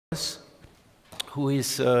who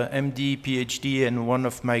is MD, PhD, and one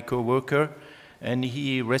of my co-workers. And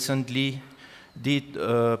he recently did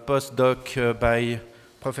a postdoc by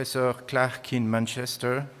Professor Clarke in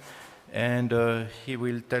Manchester. And he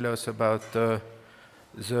will tell us about the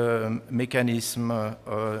mechanism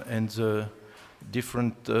and the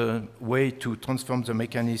different way to transform the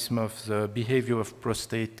mechanism of the behavior of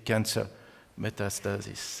prostate cancer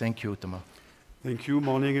metastasis. Thank you, Thomas. Thank you.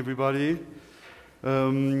 Morning, everybody.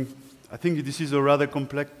 I think this is a rather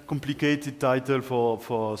complicated title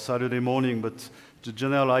for Saturday morning, but the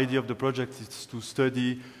general idea of the project is to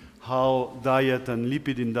study how diet and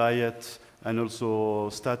lipid in diet and also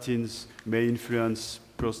statins may influence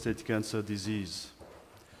prostate cancer disease.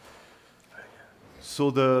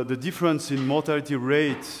 So the difference in mortality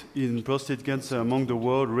rate in prostate cancer among the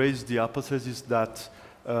world raised the hypothesis that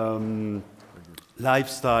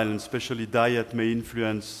lifestyle and especially diet may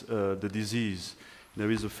influence the disease. There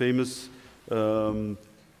is a famous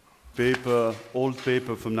paper, old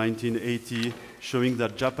paper from 1980, showing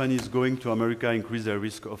that Japanese going to America increase their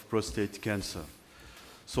risk of prostate cancer.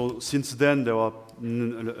 So since then, there are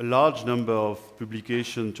a large number of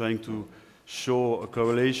publications trying to show a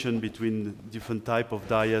correlation between different type of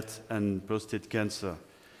diet and prostate cancer.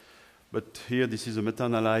 But here, this is a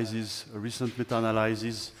meta-analysis, a recent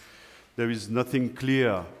meta-analysis. There is nothing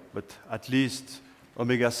clear, but at least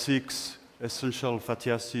omega-6, essential fatty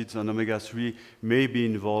acids, and omega-3 may be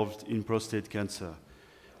involved in prostate cancer.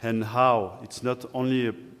 And how? It's not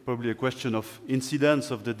only probably a question of incidence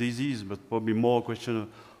of the disease, but probably more a question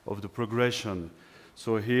of the progression.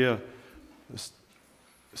 So here, a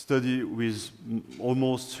study with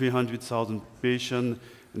almost 300,000 patients,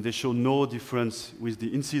 and they show no difference with the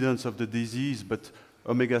incidence of the disease, but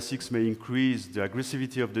omega-6 may increase the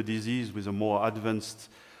aggressivity of the disease with a more advanced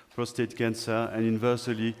prostate cancer, and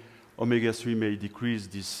inversely, omega-3 may decrease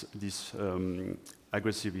this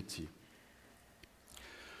aggressivity.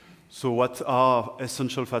 So what are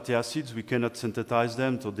essential fatty acids? We cannot synthesize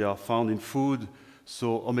them, so they are found in food.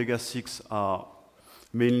 So omega-6 are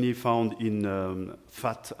mainly found in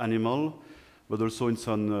fat animal, but also in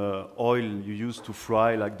some oil you use to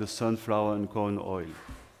fry, like the sunflower and corn oil.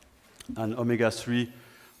 And omega-3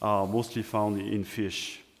 are mostly found in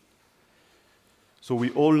fish. So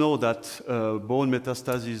we all know that bone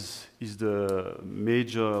metastasis is the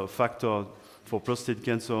major factor for prostate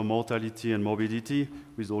cancer mortality and morbidity,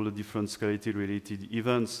 with all the different skeletal-related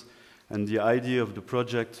events. And the idea of the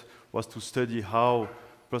project was to study how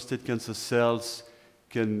prostate cancer cells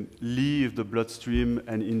can leave the bloodstream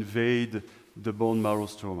and invade the bone marrow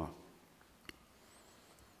stroma.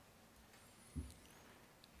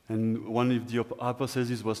 And one of the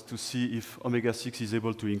hypotheses was to see if omega-6 is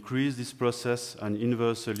able to increase this process, and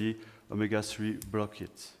inversely, omega-3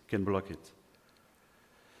 can block it.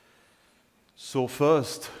 So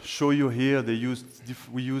first, show you here,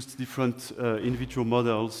 we used different in vitro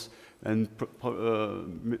models, and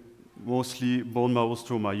mostly bone marrow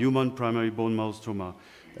stroma, human primary bone marrow stroma.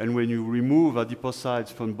 And when you remove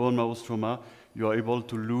adipocytes from bone marrow stroma, you are able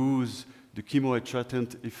to lose the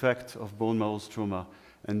chemoattractant effect of bone marrow stroma.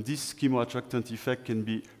 And this chemoattractant effect can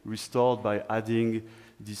be restored by adding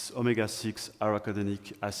this omega-6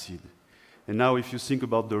 arachidonic acid. And now if you think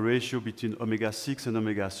about the ratio between omega-6 and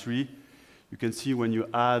omega-3, you can see when you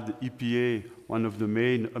add EPA, one of the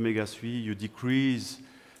main omega-3, you decrease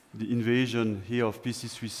the invasion here of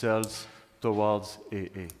PC3 cells towards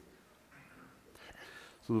AA.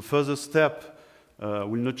 So the further step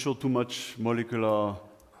will not show too much molecular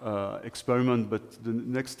experiment, but the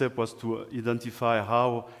next step was to identify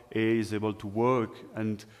how AA is able to work,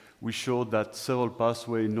 and we showed that several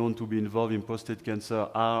pathways known to be involved in prostate cancer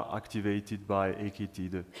are activated by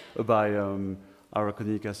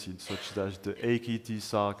arachidonic acid, such as the AKT,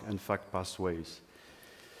 SRC, and FACT pathways.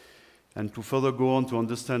 And to further go on to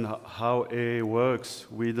understand how AA works,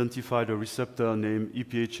 we identified a receptor named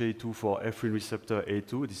EphA2 for ephrin receptor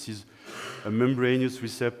A2. This is a membranous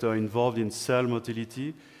receptor involved in cell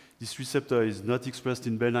motility. This receptor is not expressed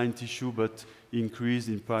in benign tissue, but increased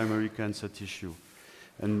in primary cancer tissue.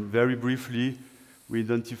 And very briefly, we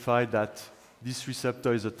identified that this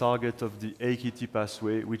receptor is a target of the AKT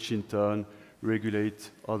pathway, which in turn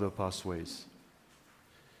regulate other pathways.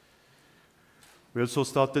 We also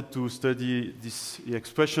started to study the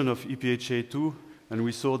expression of EphA2, and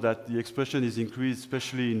we saw that the expression is increased,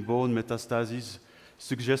 especially in bone metastases,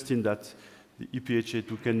 suggesting that the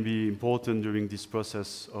EphA2 can be important during this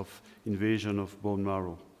process of invasion of bone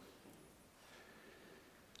marrow.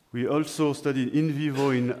 We also studied in vivo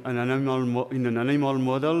in an animal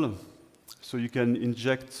model. So you can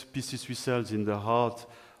inject PC3 cells in the heart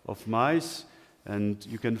of mice, And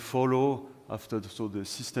you can follow, after the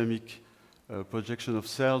systemic projection of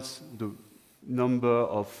cells, the number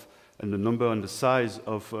and the size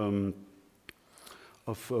of bone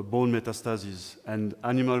metastases. And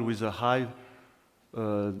animals with a high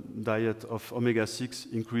diet of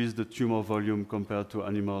omega-6 increase the tumor volume compared to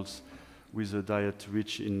animals with a diet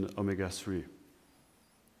rich in omega-3.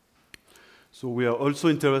 So we are also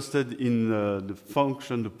interested in the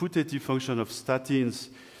putative function of statins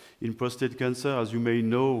in prostate cancer. As you may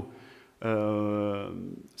know,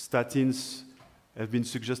 statins have been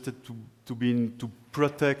suggested to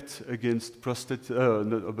protect against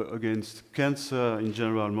against cancer in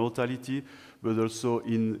general, mortality, but also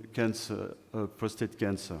in cancer, prostate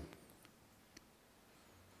cancer.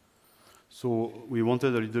 So we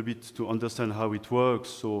wanted a little bit to understand how it works.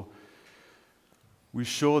 So we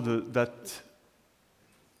showed that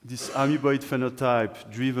this amoeboid phenotype,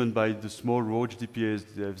 driven by the small Roche DPAs,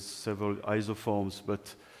 they have several isoforms,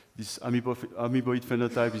 but this amoeboid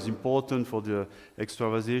phenotype is important for the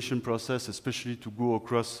extravasation process, especially to go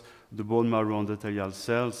across the bone marrow endothelial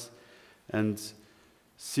cells. And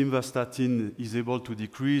simvastatin is able to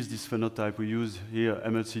decrease this phenotype. We use here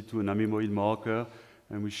MLC2, an amyloid marker,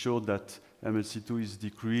 and we showed that MLC2 is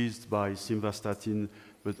decreased by simvastatin,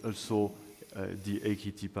 but also the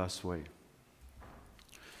AKT pathway.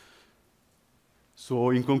 So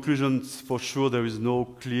in conclusion, for sure, there is no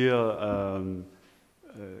clear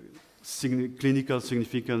clinical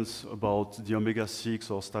significance about the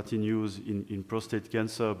omega-6 or statin use in prostate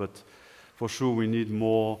cancer, but for sure we need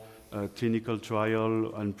more clinical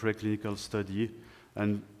trial and preclinical study.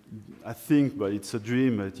 And I think, but it's a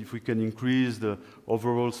dream, that if we can increase the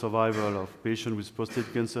overall survival of patients with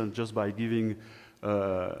prostate cancer just by giving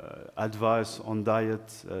advice on diet,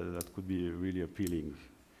 that could be really appealing.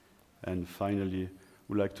 And finally,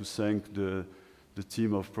 we'd like to thank the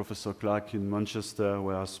team of Professor Clarke in Manchester,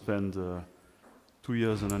 where I spent 2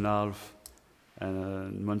 years and a half.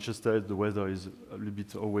 And in Manchester, the weather is a little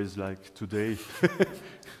bit always like today.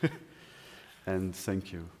 And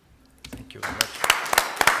thank you. Thank you very much.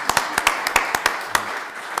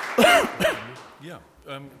 Yeah,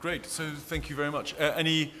 great. So thank you very much.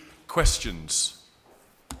 Any questions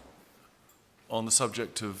on the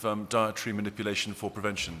subject of dietary manipulation for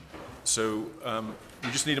prevention? So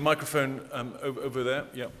you just need a microphone over there.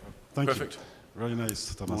 Yeah, Thank perfect. you. Very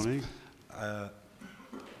nice, Thomas. Morning.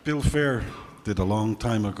 Bill Fair did a long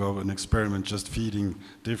time ago an experiment just feeding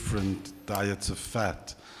different diets of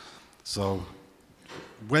fat. So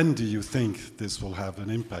when do you think this will have an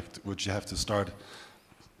impact? Would you have to start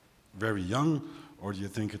very young, or do you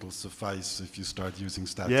think it'll suffice if you start using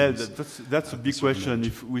statins? Yeah, that's a big question,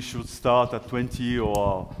 if we should start at 20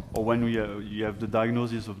 or when you have the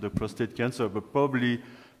diagnosis of the prostate cancer. But probably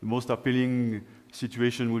the most appealing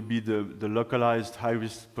situation would be the localized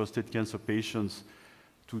high-risk prostate cancer patients,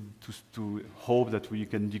 to hope that we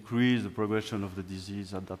can decrease the progression of the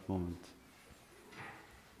disease at that moment.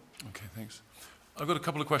 Okay, thanks. I've got a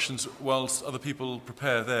couple of questions whilst other people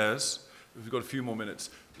prepare theirs. We've got a few more minutes.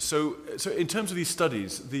 So in terms of these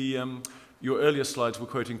studies, your earlier slides were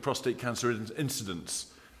quoting prostate cancer incidence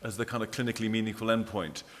as the kind of clinically meaningful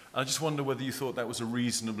endpoint. I just wonder whether you thought that was a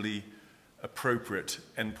reasonably appropriate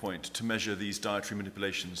endpoint to measure these dietary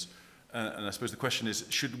manipulations. And I suppose the question is,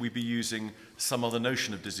 should we be using some other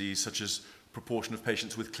notion of disease, such as proportion of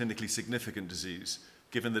patients with clinically significant disease,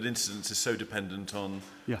 given that incidence is so dependent on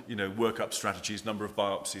workup strategies, number of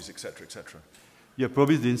biopsies, et cetera, et cetera? Yeah,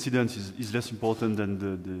 probably the incidence is less important than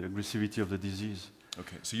the aggressivity of the disease.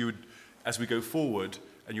 Okay, so you would, as we go forward,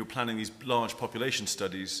 and you're planning these large population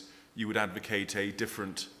studies, you would advocate a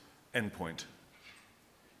different endpoint?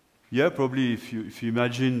 Yeah, probably if you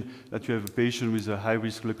imagine that you have a patient with a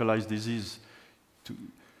high-risk localized disease,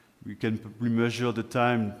 we can measure the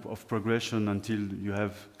time of progression until you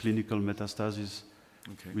have clinical metastasis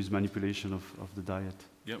with manipulation of the diet.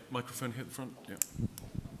 Yeah, microphone here at the front. Yeah.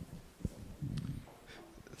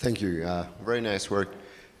 Thank you. Very nice work.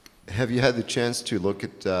 Have you had the chance to look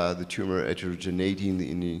at the tumor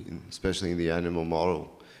heterogeneity, especially in the animal model?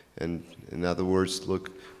 And in other words, look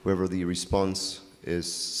whether the response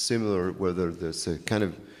is similar, whether there's a kind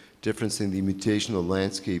of difference in the mutational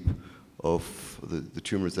landscape of the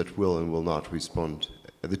tumors that will and will not respond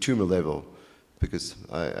at the tumor level. Because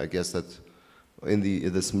I guess that in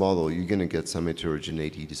this model, you're going to get some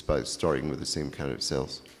heterogeneity despite starting with the same kind of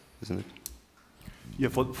cells, isn't it? Yeah,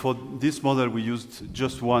 for this model, we used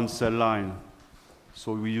just one cell line.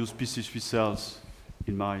 So we used PC3 cells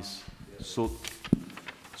in mice. So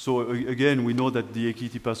again, we know that the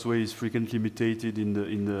AKT pathway is frequently mutated in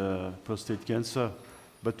the prostate cancer.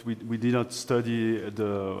 but we did not study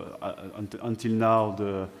until now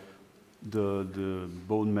the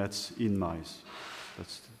bone mets in mice.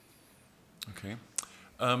 That's okay.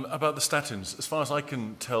 About the statins, as far as I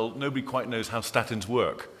can tell, nobody quite knows how statins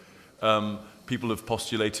work. People have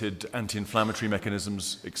postulated anti-inflammatory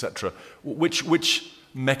mechanisms, etc. Which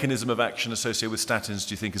mechanism of action associated with statins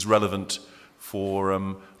do you think is relevant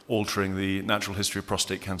for altering the natural history of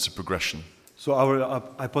prostate cancer progression? So our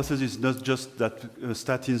hypothesis is not just that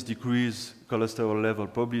statins decrease cholesterol level,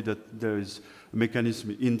 probably that there is a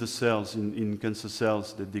mechanism in the cells, in cancer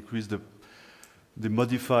cells, that decrease the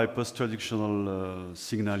modified post-traductional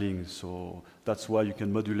signaling. So that's why you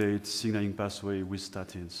can modulate signaling pathway with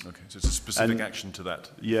statins. Okay, so it's a specific action to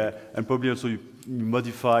that. Yeah, and probably also you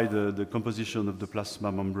modify the composition of the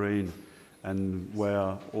plasma membrane and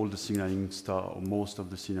where all the signaling starts, or most of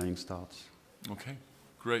the signaling starts. Okay,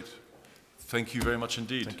 great. Thank you very much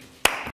indeed. Thank you.